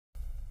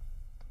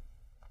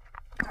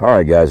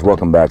Alright guys,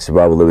 welcome back.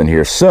 Survival Living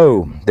here.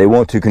 So, they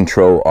want to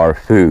control our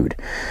food.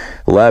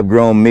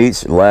 Lab-grown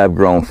meats,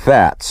 lab-grown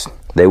fats.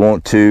 They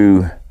want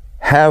to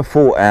have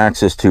full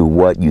access to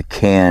what you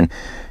can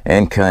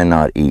and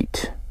cannot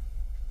eat.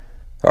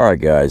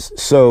 Alright guys,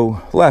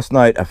 so last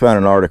night I found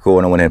an article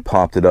and I went and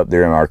popped it up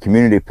there in our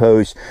community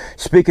post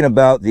speaking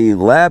about the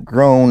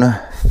lab-grown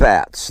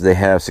fats. They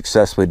have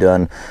successfully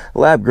done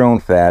lab-grown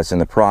fats in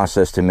the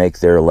process to make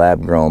their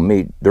lab-grown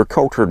meat, their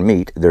cultured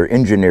meat, their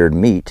engineered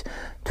meat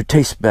to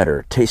taste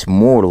better, taste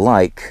more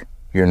like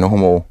your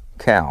normal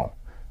cow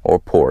or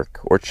pork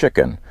or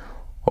chicken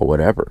or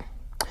whatever.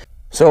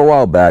 So a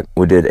while back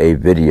we did a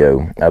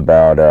video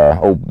about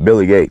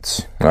Billy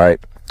Gates, right?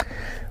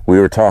 We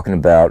were talking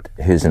about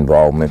his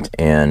involvement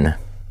in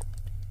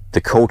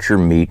the culture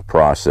meat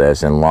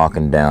process and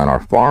locking down our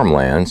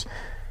farmlands.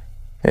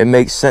 It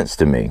makes sense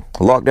to me.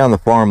 Lock down the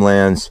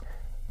farmlands,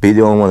 be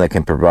the only one that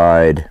can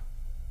provide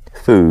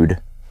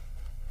food,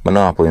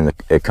 monopoly in the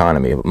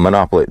economy,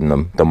 monopoly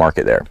in the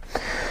market there.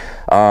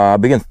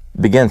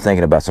 Begin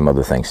thinking about some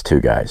other things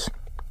too, guys.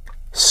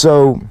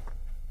 So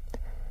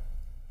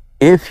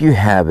if you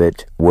have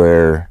it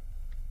where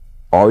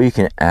all you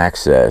can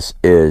access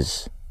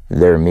is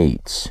their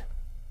meats,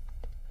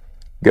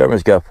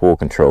 government's got full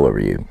control over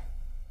you.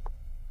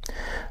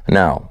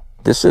 Now,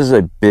 this is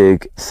a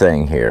big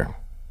thing here.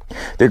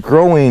 They're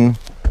growing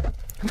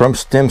from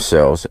stem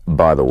cells,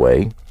 by the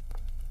way.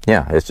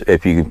 Yeah,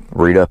 if you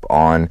read up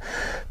on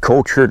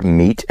cultured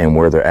meat and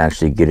where they're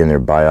actually getting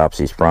their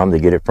biopsies from, they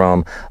get it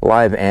from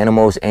live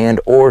animals and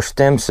or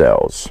stem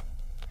cells.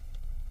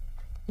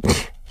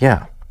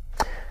 Yeah.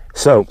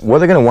 So what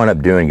they're going to wind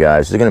up doing,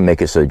 guys, they're going to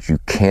make it so that you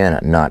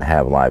cannot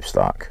have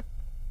livestock.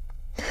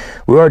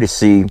 We already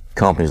see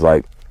companies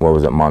like, what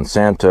was it,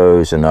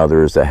 Monsanto's and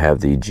others that have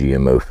the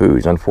GMO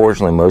foods.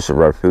 Unfortunately, most of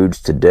our foods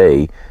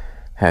today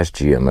has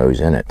GMOs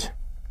in it.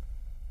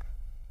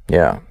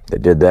 Yeah, they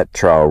did that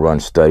trial run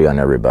study on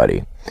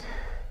everybody.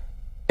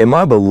 In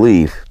my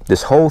belief,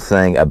 this whole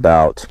thing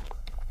about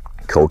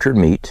cultured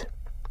meat,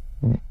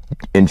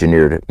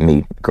 engineered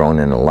meat grown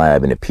in a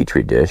lab in a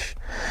petri dish,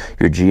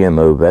 your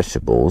GMO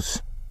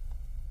vegetables,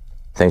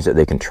 things that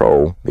they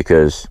control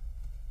because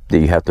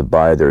you have to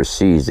buy their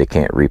seeds. They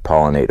can't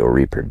repollinate or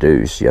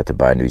reproduce. You have to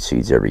buy new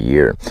seeds every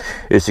year.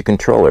 It's to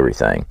control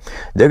everything.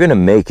 They're going to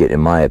make it, in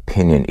my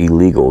opinion,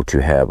 illegal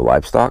to have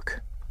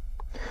livestock,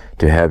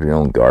 to have your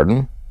own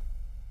garden.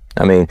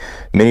 I mean,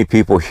 many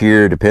people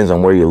here, depends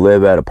on where you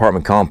live at,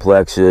 apartment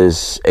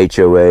complexes,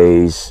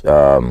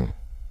 HOAs,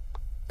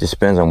 just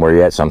depends on where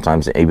you're at.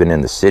 Sometimes even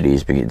in the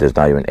cities, because there's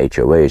not even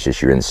HOA, it's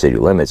just you're in the city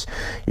limits,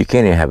 you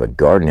can't even have a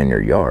garden in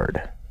your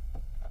yard.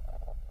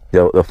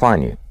 They'll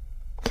fine you.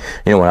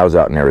 You know, when I was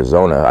out in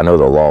Arizona, I know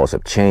the laws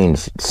have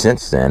changed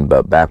since then,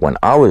 but back when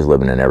I was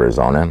living in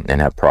Arizona and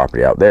had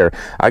property out there,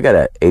 I got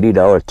an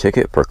 $80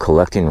 ticket for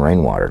collecting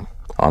rainwater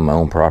on my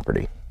own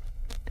property.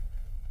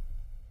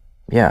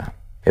 Yeah.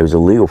 It was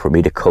illegal for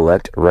me to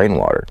collect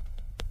rainwater.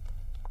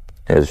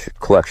 It was a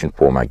collection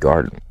for my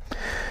garden.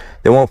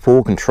 They want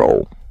full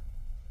control.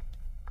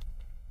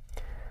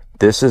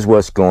 This is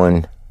what's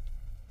going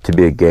to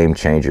be a game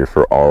changer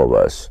for all of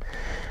us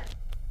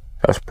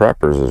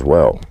preppers as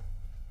well.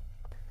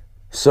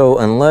 So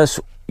unless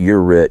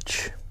you're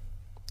rich,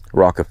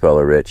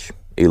 Rockefeller rich,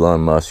 Elon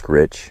Musk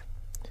rich,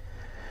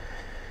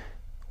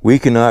 we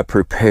cannot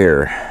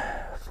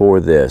prepare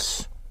for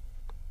this.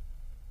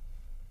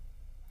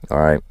 All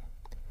right.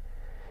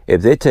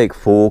 If they take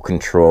full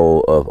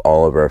control of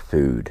all of our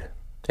food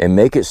and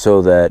make it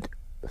so that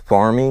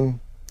farming,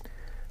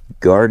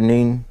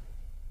 gardening,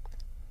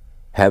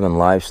 having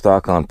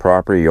livestock on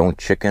property, your own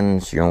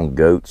chickens, your own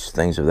goats,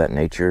 things of that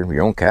nature,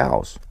 your own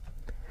cows,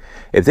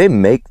 if they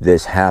make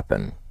this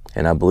happen,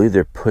 and I believe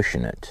they're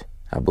pushing it,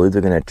 I believe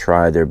they're going to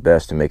try their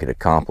best to make it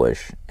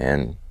accomplish,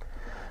 and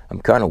I'm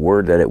kind of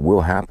worried that it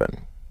will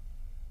happen.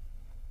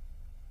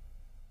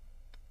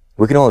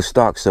 We can only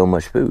stock so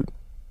much food.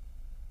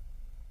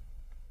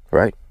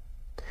 Right?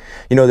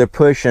 You know, they've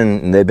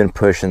been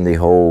pushing the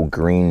whole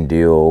Green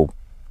Deal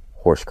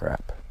horse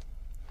crap.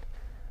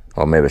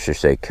 Or maybe I should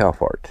say cow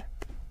fart.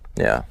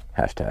 Yeah,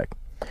 hashtag.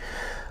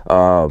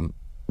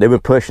 They've been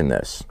pushing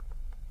this.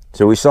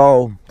 So we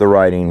saw the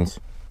writings.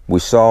 We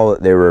saw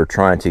that they were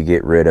trying to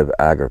get rid of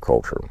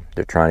agriculture.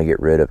 They're trying to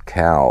get rid of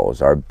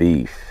cows, our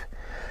beef,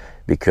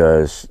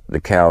 because the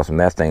cows'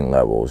 methane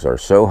levels are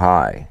so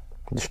high,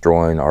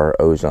 destroying our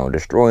ozone,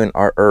 destroying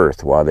our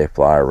earth while they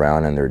fly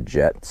around in their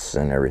jets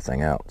and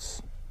everything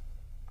else.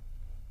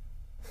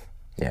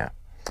 Yeah.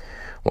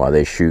 While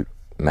they shoot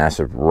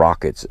massive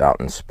rockets out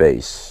in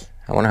space.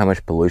 I wonder how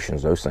much pollution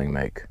those things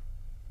make.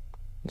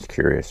 It's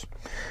curious.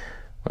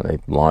 When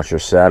they launch their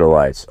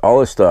satellites,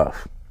 all this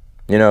stuff.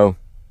 You know,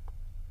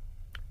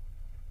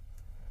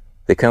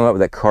 they come up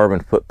with that carbon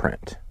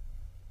footprint.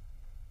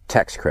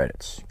 Tax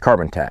credits,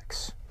 carbon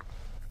tax.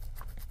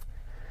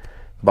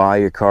 Buy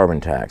your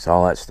carbon tax,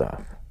 all that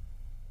stuff.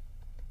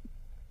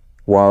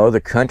 While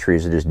other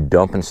countries are just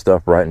dumping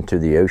stuff right into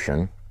the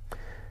ocean,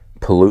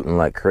 polluting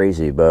like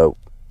crazy, but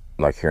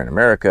like here in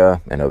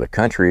America and other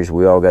countries,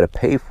 we all got to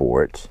pay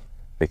for it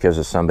because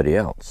of somebody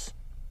else.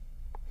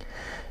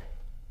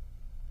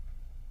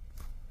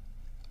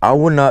 I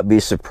would not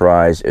be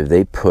surprised if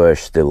they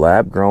push the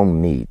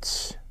lab-grown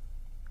meats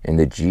and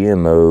the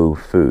GMO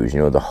foods, you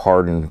know, the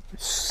hardened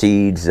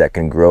seeds that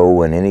can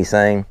grow in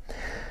anything,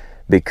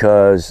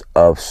 because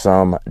of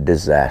some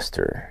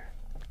disaster.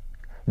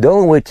 The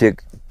only way to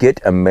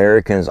get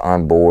Americans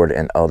on board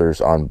and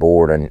others on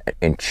board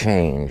and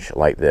change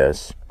like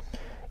this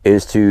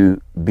is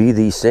to be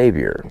the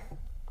savior,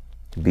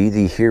 be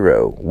the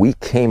hero. We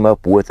came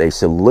up with a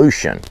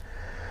solution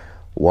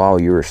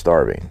while you were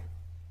starving.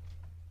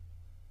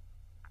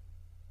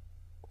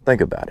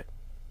 Think about it.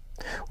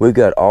 We've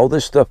got all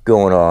this stuff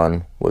going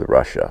on with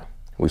Russia.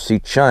 We see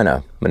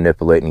China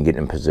manipulating and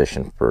getting in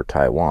position for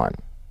Taiwan.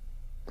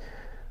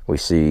 We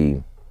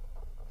see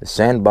the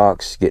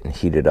sandbox getting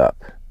heated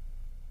up.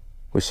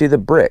 We see the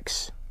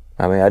BRICS.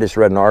 I mean, I just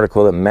read an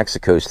article that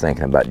Mexico's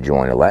thinking about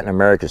joining. Latin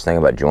America's thinking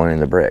about joining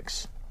the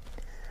BRICS.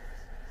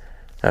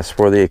 That's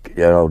for the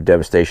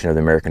devastation of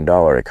the American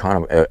dollar,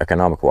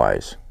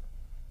 economic-wise.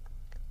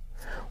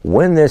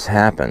 When this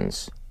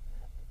happens,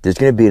 there's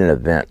going to be an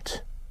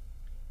event.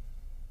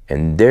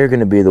 And they're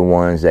going to be the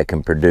ones that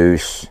can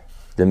produce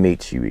the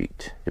meats you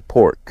eat. The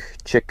pork,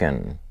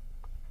 chicken,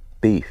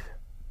 beef,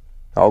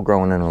 all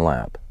grown in a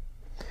lab.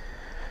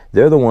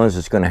 They're the ones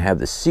that's going to have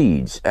the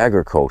seeds,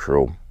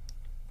 agricultural,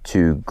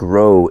 to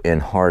grow in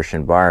harsh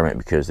environment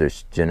because they're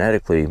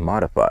genetically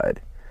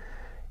modified.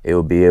 It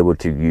will be able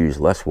to use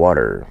less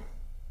water,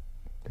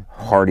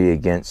 hardy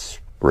against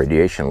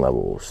radiation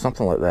levels,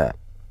 something like that.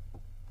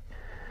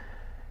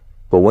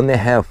 But when they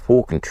have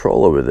full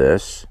control over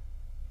this,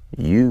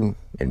 you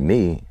and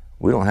me,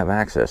 we don't have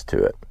access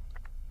to it.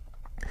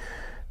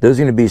 There's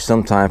going to be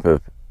some type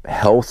of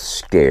health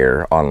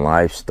scare on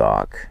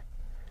livestock.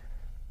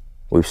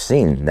 We've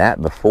seen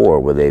that before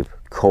where they've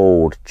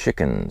culled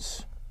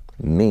chickens,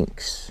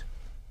 minks,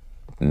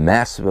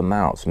 massive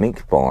amounts,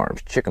 mink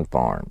farms, chicken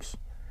farms,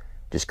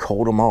 just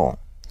culled them all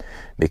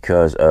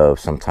because of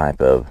some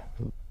type of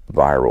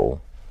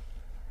viral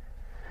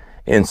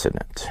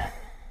incident.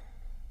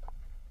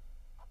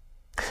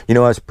 You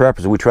know, as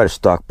preppers, we try to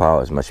stockpile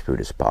as much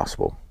food as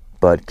possible.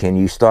 But can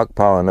you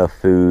stockpile enough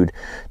food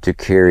to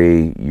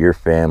carry your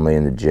family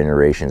and the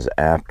generations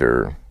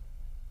after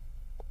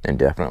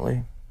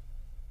indefinitely?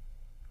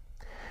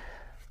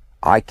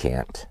 I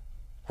can't.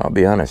 I'll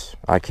be honest.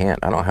 I can't.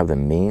 I don't have the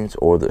means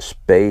or the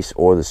space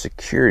or the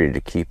security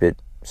to keep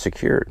it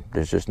secured.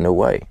 There's just no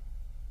way.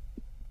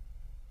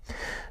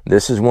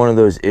 This is one of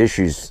those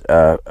issues,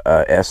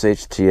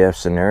 SHTF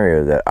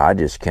scenario that I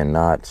just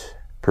cannot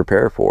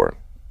prepare for.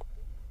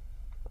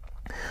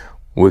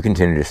 We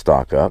continue to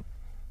stock up.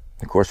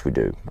 Of course we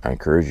do. I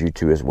encourage you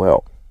to as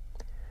well.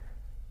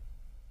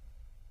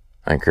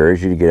 I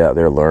encourage you to get out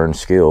there, learn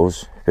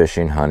skills,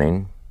 fishing,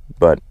 hunting,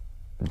 but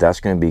that's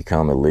going to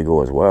become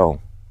illegal as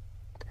well.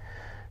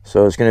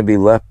 So it's going to be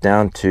left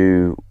down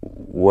to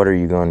what are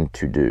you going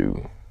to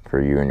do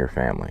for you and your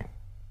family.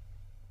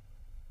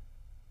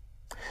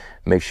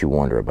 Makes you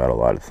wonder about a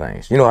lot of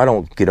things. You know, I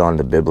don't get on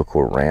the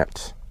biblical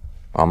rant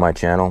on my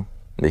channel,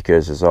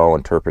 because it's all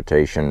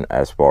interpretation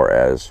as far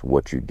as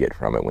what you get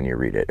from it when you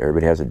read it.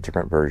 Everybody has a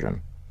different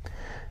version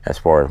as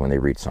far as when they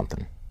read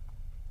something.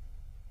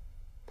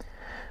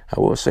 I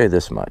will say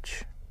this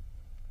much.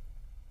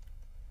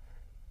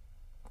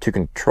 To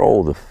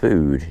control the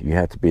food, you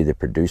have to be the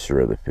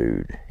producer of the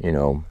food. You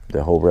know,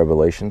 the whole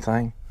Revelation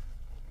thing.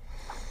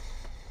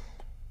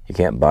 You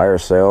can't buy or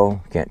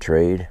sell, can't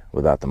trade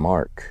without the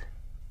mark.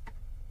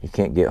 You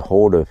can't get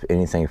hold of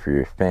anything for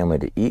your family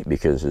to eat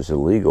because it's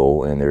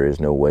illegal and there is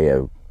no way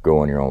of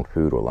growing your own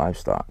food or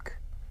livestock.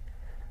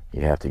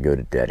 You have to go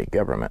to daddy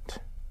government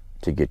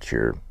to get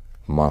your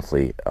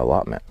monthly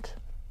allotment.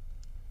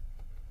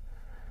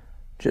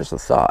 Just a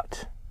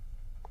thought.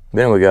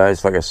 But anyway,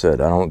 guys, like I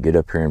said, I don't get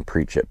up here and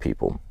preach at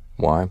people.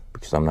 Why?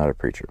 Because I'm not a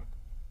preacher.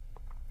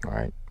 All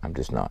right? I'm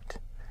just not.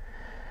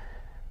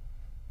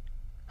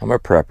 I'm a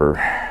prepper.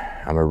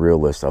 I'm a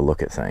realist. I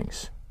look at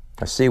things.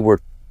 I see where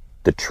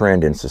the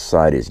trend in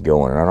society is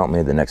going, and I don't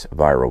mean the next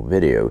viral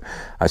video.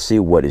 I see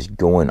what is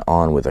going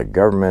on with our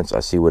governments. I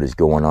see what is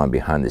going on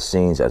behind the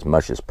scenes as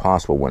much as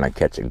possible when I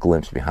catch a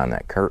glimpse behind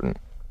that curtain.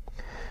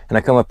 And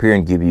I come up here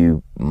and give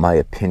you my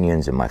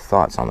opinions and my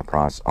thoughts on the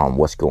process, on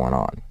what's going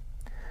on.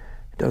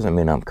 It doesn't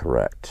mean I'm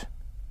correct.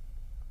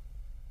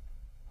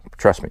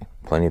 Trust me,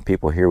 plenty of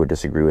people here would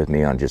disagree with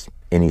me on just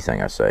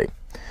anything I say.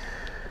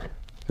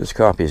 This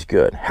coffee is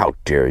good. How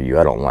dare you?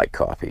 I don't like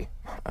coffee.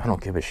 I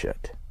don't give a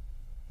shit.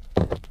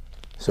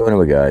 So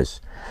anyway,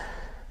 guys,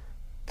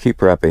 keep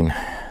prepping.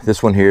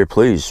 This one here,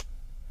 please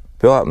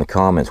fill out in the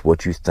comments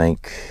what you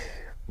think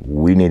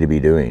we need to be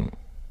doing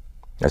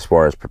as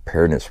far as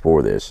preparedness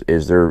for this.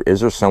 Is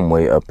there some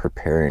way of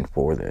preparing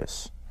for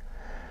this?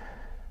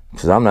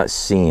 Because I'm not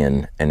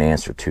seeing an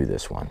answer to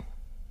this one.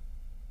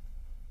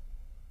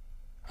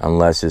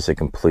 Unless it's a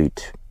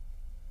complete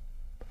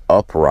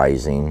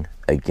uprising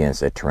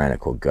against a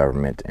tyrannical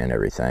government and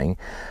everything.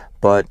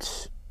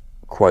 But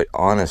quite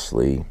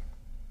honestly,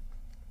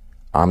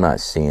 I'm not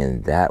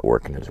seeing that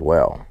working as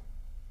well.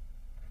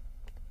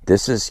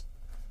 This is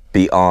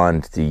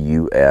beyond the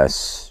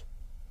U.S.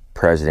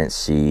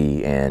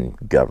 presidency and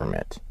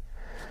government.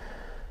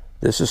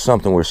 This is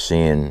something we're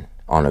seeing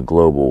on a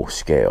global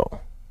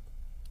scale.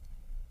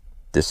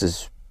 This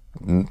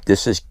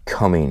is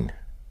coming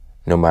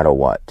no matter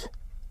what.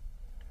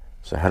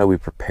 So how do we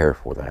prepare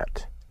for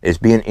that? It's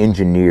being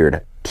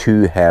engineered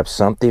to have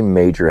something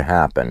major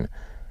happen,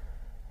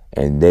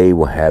 and they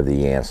will have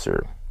the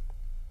answer,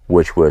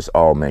 which was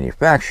all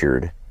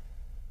manufactured.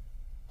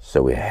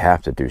 So we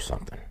have to do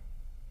something.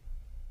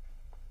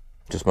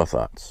 Just my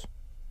thoughts.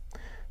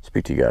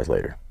 Speak to you guys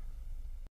later.